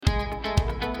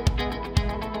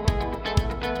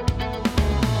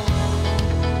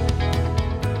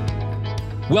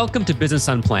Welcome to Business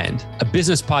Unplanned, a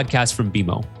business podcast from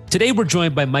BMO. Today, we're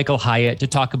joined by Michael Hyatt to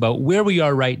talk about where we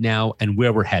are right now and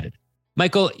where we're headed.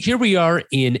 Michael, here we are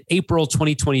in April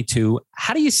 2022.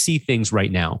 How do you see things right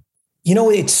now? You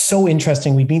know, it's so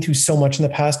interesting. We've been through so much in the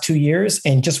past 2 years.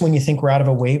 And just when you think we're out of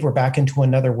a wave, we're back into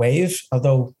another wave.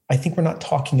 Although I think we're not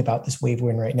talking about this wave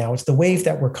we're in right now. It's the wave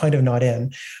that we're kind of not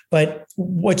in. But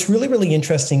what's really, really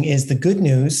interesting is the good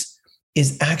news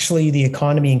is actually the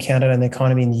economy in Canada and the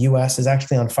economy in the US is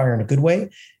actually on fire in a good way.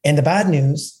 And the bad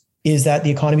news is that the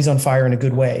economy is on fire in a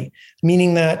good way,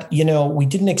 meaning that, you know, we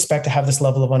didn't expect to have this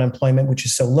level of unemployment, which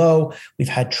is so low. We've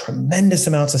had tremendous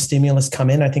amounts of stimulus come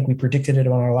in. I think we predicted it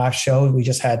on our last show. We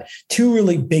just had two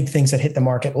really big things that hit the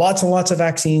market, lots and lots of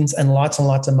vaccines and lots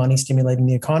of money stimulating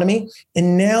the economy.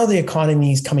 And now the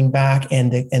economy is coming back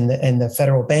and the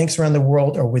federal banks around the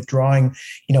world are withdrawing,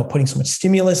 you know, putting so much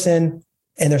stimulus in.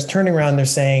 And they're turning around, they're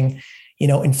saying, you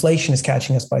know, inflation is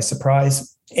catching us by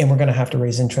surprise and we're going to have to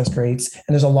raise interest rates. And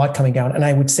there's a lot coming down. And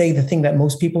I would say the thing that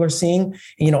most people are seeing,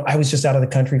 you know, I was just out of the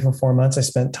country for 4 months. I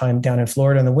spent time down in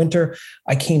Florida in the winter.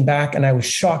 I came back and I was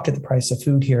shocked at the price of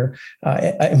food here. My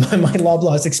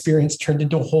Loblaws experience turned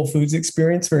into a Whole Foods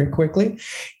experience very quickly.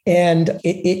 And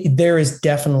there is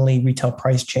definitely retail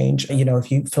price change. You know, if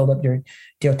you filled up your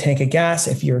tank of gas,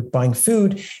 if you're buying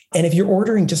food, and if you're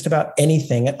ordering just about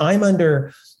anything, and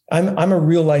I'm a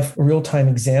real-time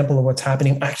example of what's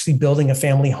happening. I'm actually building a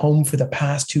family home for the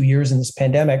past 2 years in this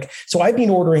pandemic. So I've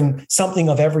been ordering something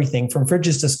of everything from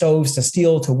fridges to stoves to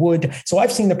steel to wood. So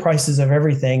I've seen the prices of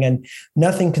everything and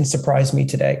nothing can surprise me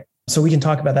today. So we can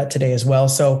talk about that today as well.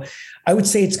 So I would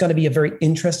say it's going to be a very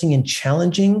interesting and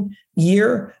challenging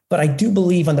year, but I do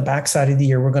believe on the backside of the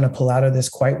year, we're going to pull out of this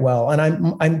quite well. And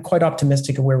I'm quite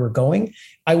optimistic of where we're going.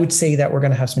 I would say that we're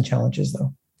going to have some challenges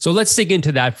though. So let's dig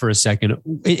into that for a second.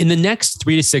 In the next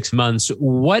 3 to 6 months,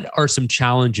 what are some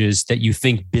challenges that you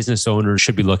think business owners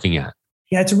should be looking at?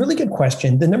 Yeah, it's a really good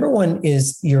question. The number one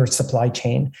is your supply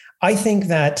chain. I think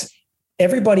that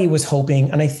everybody was hoping,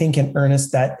 and I think in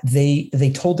earnest, that they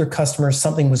told their customers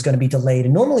something was going to be delayed.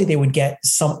 And normally they would get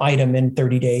some item in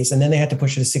 30 days, and then they had to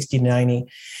push it to 60 to 90.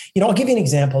 You know, I'll give you an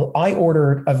example. I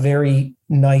ordered a very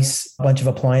nice bunch of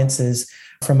appliances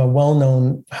from a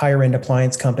well-known higher end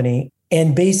appliance company.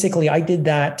 And basically I did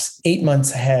that 8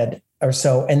 months ahead or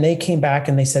so. And they came back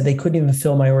and they said they couldn't even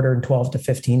fill my order in 12 to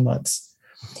 15 months.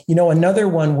 You know, another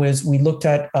one was we looked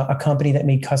at a company that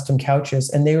made custom couches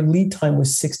and their lead time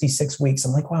was 66 weeks.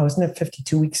 I'm like, wow, isn't it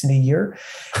 52 weeks in a year?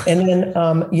 And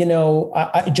then, you know,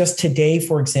 I just today,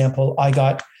 for example, I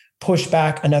got pushed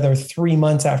back another 3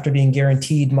 months after being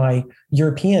guaranteed my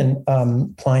European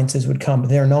appliances would come.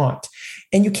 They're not.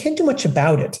 And you can't do much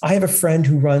about it. I have a friend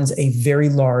who runs a very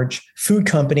large food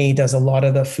company, does a lot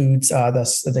of the foods,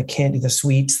 the candy, the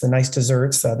sweets, the nice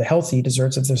desserts, the healthy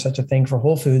desserts, if there's such a thing for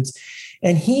Whole Foods.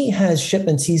 And he has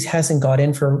shipments he hasn't got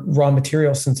in for raw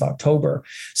materials since October.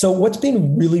 So what's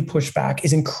been really pushed back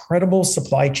is incredible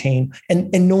supply chain,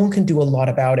 and no one can do a lot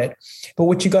about it. But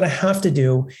what you're going to have to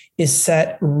do is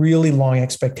set really long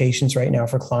expectations right now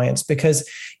for clients, because,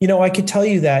 you know, I could tell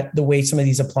you that the way some of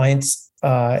these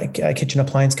kitchen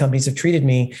appliance companies have treated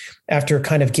me after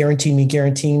kind of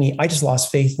guaranteeing me, I just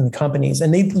lost faith in the companies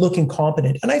and they look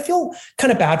incompetent. And I feel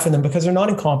kind of bad for them because they're not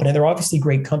incompetent. They're obviously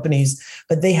great companies,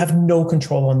 but they have no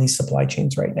control on these supply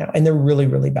chains right now. And they're really,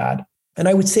 really bad. And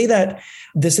I would say that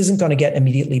this isn't going to get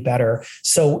immediately better.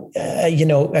 So, you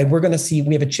know, we're going to see,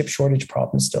 we have a chip shortage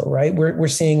problem still, right? We're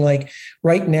seeing like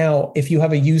right now, if you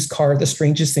have a used car, the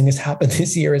strangest thing has happened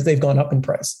this year is they've gone up in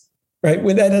price. Right.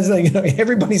 When that is like, you know,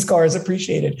 everybody's car is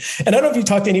appreciated. And I don't know if you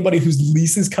talk to anybody whose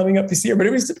lease is coming up this year, but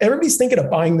everybody's thinking of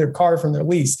buying their car from their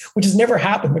lease, which has never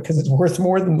happened because it's worth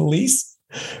more than the lease.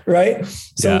 Right.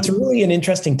 So It's really an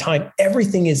interesting time.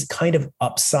 Everything is kind of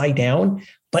upside down,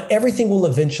 but everything will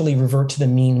eventually revert to the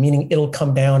mean, meaning it'll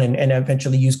come down and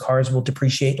eventually used cars will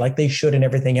depreciate like they should and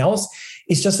everything else.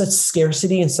 It's just that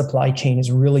scarcity and supply chain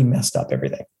has really messed up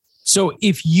everything. So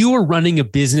if you are running a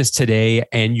business today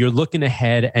and you're looking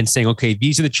ahead and saying, okay,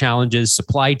 these are the challenges,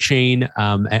 supply chain,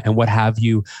 and what have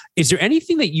you, is there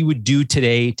anything that you would do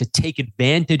today to take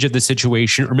advantage of the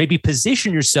situation or maybe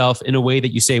position yourself in a way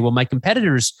that you say, well, my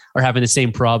competitors are having the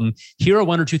same problem. Here are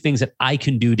one or two things that I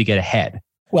can do to get ahead.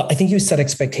 Well, I think you set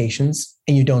expectations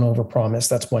and you don't overpromise.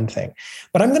 That's one thing.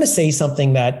 But I'm going to say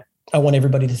something that I want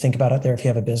everybody to think about out there if you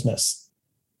have a business.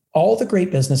 All the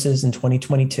great businesses in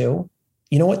 2022,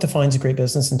 you know what defines a great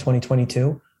business in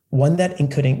 2022? One that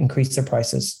could increase their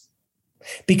prices.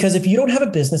 Because if you don't have a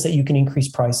business that you can increase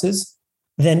prices,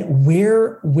 then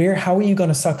how are you going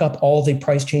to suck up all the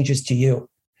price changes to you?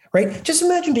 right? Just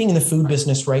imagine being in the food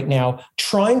business right now,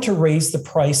 trying to raise the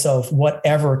price of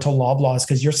whatever to Loblaws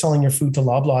because you're selling your food to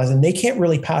Loblaws and they can't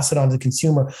really pass it on to the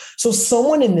consumer. So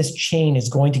someone in this chain is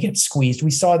going to get squeezed.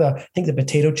 We saw I think the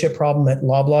potato chip problem at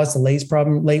Loblaws, the Lay's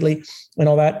problem lately and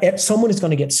all that. Someone is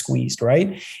going to get squeezed,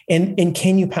 right? And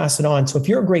can you pass it on? So if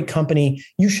you're a great company,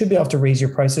 you should be able to raise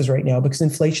your prices right now because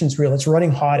inflation's real. It's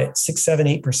running hot at 6, 7,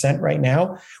 8% right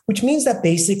now, which means that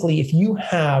basically if you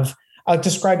have I'll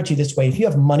describe it to you this way. If you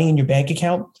have money in your bank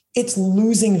account, it's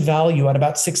losing value at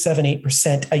about 6, 7,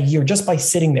 8% a year just by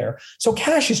sitting there. So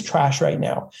cash is trash right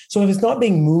now. So if it's not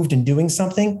being moved and doing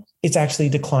something, it's actually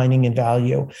declining in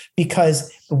value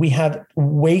because we have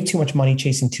way too much money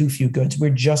chasing too few goods.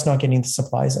 We're just not getting the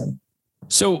supplies in.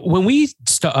 So when we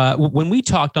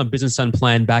talked on Business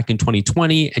Unplanned back in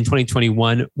 2020 and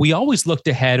 2021, we always looked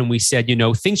ahead and we said,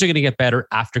 things are going to get better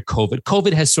after COVID.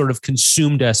 COVID has sort of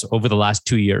consumed us over the last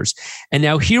 2 years. And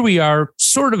now here we are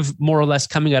sort of more or less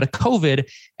coming out of COVID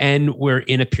and we're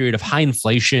in a period of high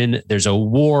inflation. There's a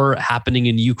war happening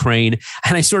in Ukraine.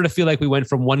 And I sort of feel like we went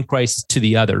from one crisis to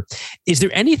the other. Is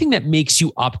there anything that makes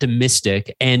you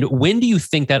optimistic? And when do you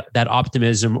think that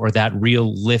optimism or that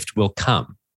real lift will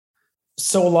come?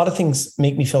 So a lot of things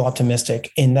make me feel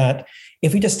optimistic in that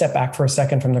if we just step back for a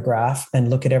second from the graph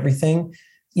and look at everything,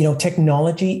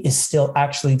 technology is still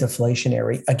actually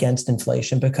deflationary against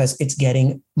inflation because it's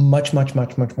getting much, much,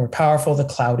 much, much more powerful. The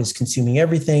cloud is consuming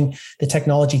everything. The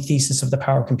technology thesis of the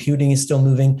power of computing is still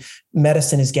moving.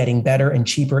 Medicine is getting better and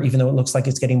cheaper, even though it looks like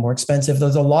it's getting more expensive.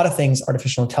 There's a lot of things.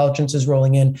 Artificial intelligence is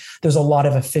rolling in. There's a lot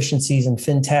of efficiencies in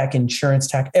fintech, insurance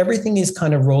tech. Everything is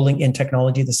kind of rolling in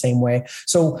technology the same way.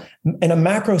 So in a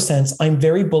macro sense, I'm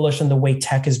very bullish on the way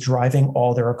tech is driving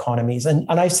all their economies. And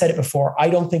I've said it before, I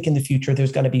don't think in the future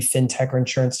there's going to be fintech or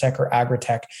insurance tech or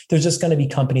agri-tech. There's just going to be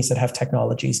companies that have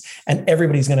technologies and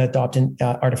everybody's going to adopt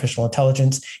artificial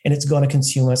intelligence and it's going to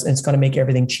consume us and it's going to make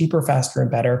everything cheaper, faster,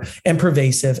 and better and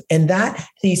pervasive. And that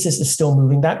thesis is still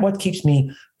moving. That's what keeps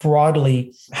me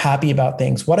broadly happy about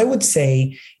things. What I would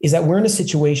say is that we're in a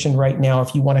situation right now,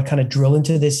 if you want to kind of drill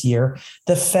into this year,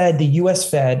 the Fed, the US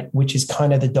Fed, which is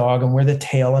kind of the dog and we're the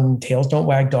tail and tails don't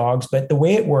wag dogs. But the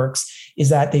way it works is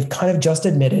that they've kind of just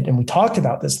admitted, and we talked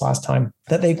about this last time,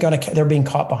 that they're being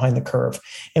caught behind the curve.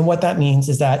 And what that means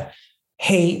is that,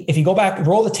 hey, if you go back,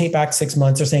 roll the tape back 6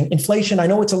 months, they're saying inflation, I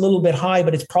know it's a little bit high,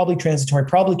 but it's probably transitory.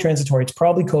 It's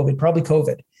probably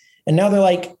COVID. And now they're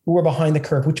like, we're behind the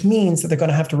curve, which means that they're going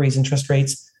to have to raise interest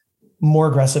rates more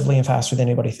aggressively and faster than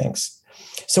anybody thinks.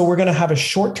 So we're going to have a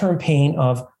short-term pain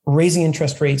of raising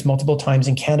interest rates multiple times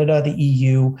in Canada, the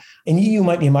EU. And EU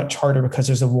might be much harder because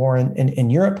there's a war in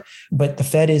Europe, but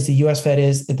the US Fed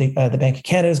is, the Bank of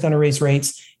Canada is going to raise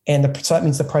rates. And so that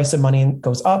means the price of money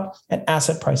goes up and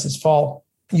asset prices fall.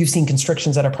 You've seen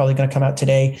constrictions that are probably going to come out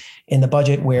today in the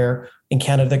budget where in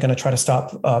Canada, they're going to try to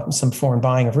stop some foreign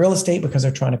buying of real estate because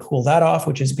they're trying to cool that off,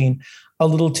 which has been a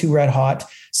little too red hot.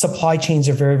 Supply chains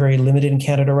are very, very limited in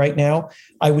Canada right now.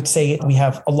 I would say we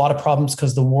have a lot of problems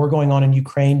because the war going on in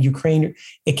Ukraine. Ukraine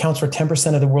accounts for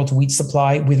 10% of the world's wheat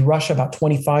supply, with Russia about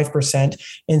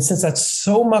 25%. And since that's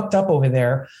so mucked up over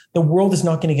there, the world is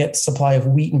not going to get supply of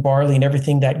wheat and barley and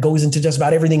everything that goes into just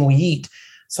about everything we eat.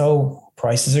 So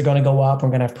prices are going to go up. We're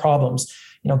going to have problems.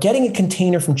 Getting a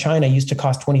container from China used to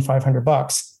cost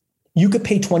 $2,500. You could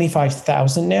pay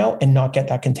 $25,000 now and not get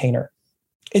that container.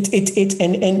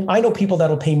 And I know people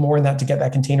that'll pay more than that to get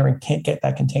that container and can't get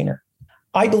that container.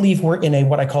 I believe we're in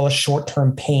what I call a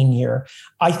short-term pain year.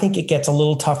 I think it gets a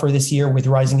little tougher this year with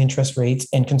rising interest rates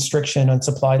and constriction on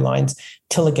supply lines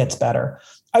till it gets better.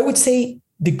 I would say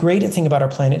the great thing about our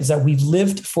planet is that we've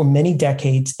lived for many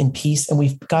decades in peace and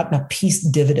we've gotten a peace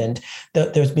dividend.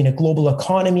 There's been a global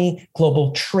economy,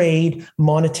 global trade,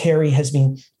 monetary has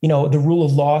been, the rule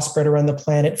of law spread around the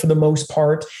planet for the most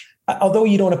part. Although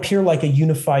you don't appear like a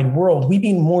unified world, we've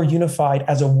been more unified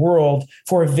as a world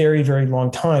for a very, very long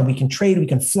time. We can trade, we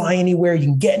can fly anywhere, you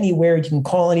can get anywhere, you can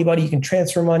call anybody, you can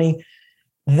transfer money.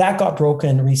 That got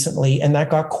broken recently, and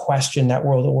that got questioned, that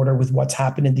world order, with what's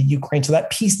happened in the Ukraine. So that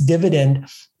peace dividend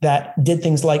that did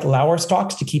things like allow our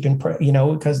stocks to keep in,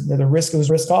 because the risk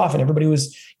was risk off, and everybody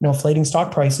was, inflating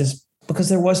stock prices because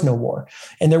there was no war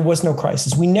and there was no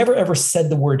crisis. We never ever said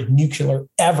the word nuclear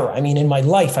ever. I mean, in my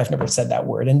life, I've never said that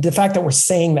word, and the fact that we're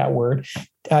saying that word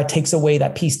takes away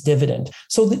that peace dividend.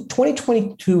 So the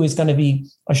 2022 is going to be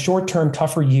a short-term,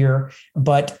 tougher year,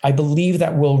 but I believe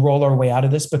that we'll roll our way out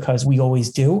of this because we always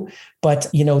do. But,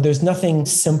 there's nothing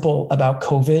simple about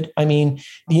COVID. I mean,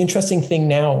 the interesting thing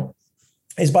now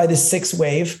is by the sixth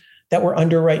wave, that we're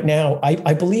under right now.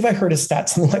 I believe I heard a stat,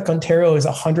 something like Ontario is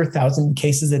 100,000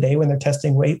 cases a day when they're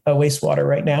testing wastewater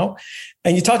right now.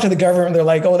 And you talk to the government, they're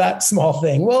like, oh, that small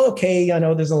thing. Well, okay, I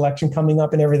know there's an election coming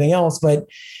up and everything else, but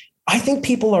I think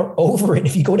people are over it.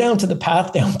 If you go down to the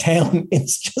path downtown,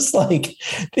 it's just like,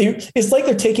 it's like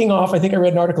they're taking off. I think I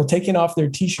read an article, taking off their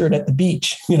t-shirt at the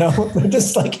beach. They're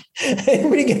just like,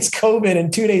 everybody gets COVID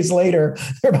and 2 days later,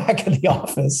 they're back at the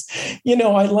office.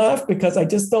 I laugh because I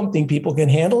just don't think people can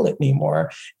handle it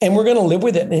anymore. And we're going to live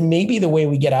with it. And maybe the way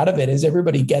we get out of it is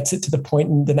everybody gets it to the point,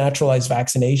 and the naturalized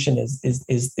vaccination is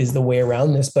the way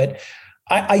around this. But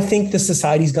I think the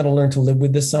society is going to learn to live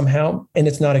with this somehow. And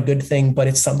it's not a good thing, but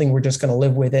it's something we're just going to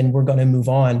live with, and we're going to move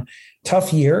on.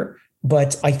 Tough year,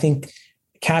 but I think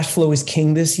cash flow is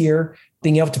king this year.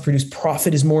 Being able to produce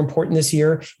profit is more important this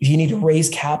year. If you need to raise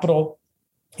capital,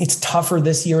 it's tougher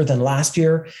this year than last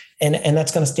year. And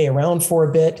that's going to stay around for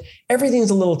a bit. Everything's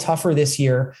a little tougher this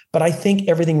year, but I think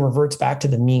everything reverts back to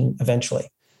the mean eventually.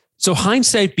 So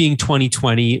hindsight being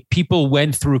 2020, people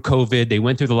went through COVID, they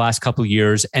went through the last couple of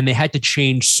years, and they had to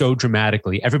change so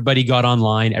dramatically. Everybody got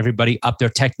online, everybody upped their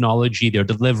technology, their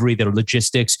delivery, their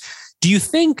logistics. Do you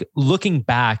think, looking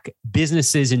back,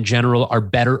 businesses in general are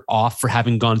better off for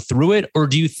having gone through it? Or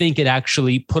do you think it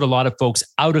actually put a lot of folks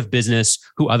out of business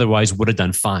who otherwise would have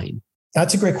done fine?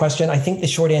 That's a great question. I think the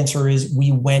short answer is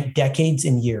we went decades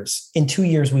and years. In 2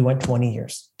 years, we went 20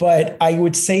 years. But I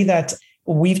would say that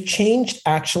we've changed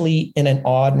actually in an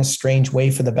odd and a strange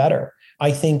way for the better.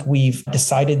 I think we've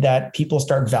decided that people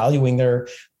start valuing their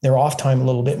off time a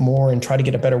little bit more and try to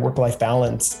get a better work-life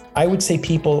balance. I would say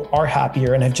people are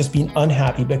happier and have just been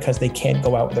unhappy because they can't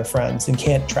go out with their friends and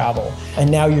can't travel. And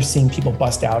now you're seeing people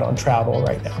bust out on travel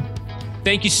right now.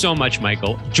 Thank you so much,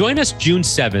 Michael. Join us June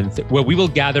 7th, where we will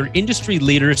gather industry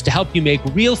leaders to help you make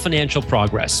real financial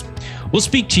progress. We'll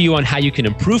speak to you on how you can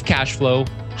improve cash flow,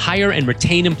 hire and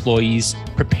retain employees,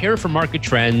 prepare for market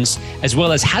trends, as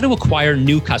well as how to acquire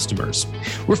new customers.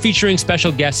 We're featuring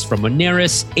special guests from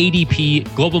Moneris,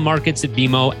 ADP, Global Markets at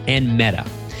BMO, and Meta.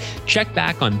 Check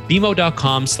back on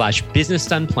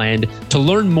bmo.com/businessunplanned to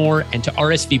learn more and to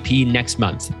RSVP next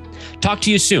month. Talk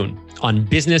to you soon on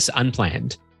Business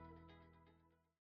Unplanned.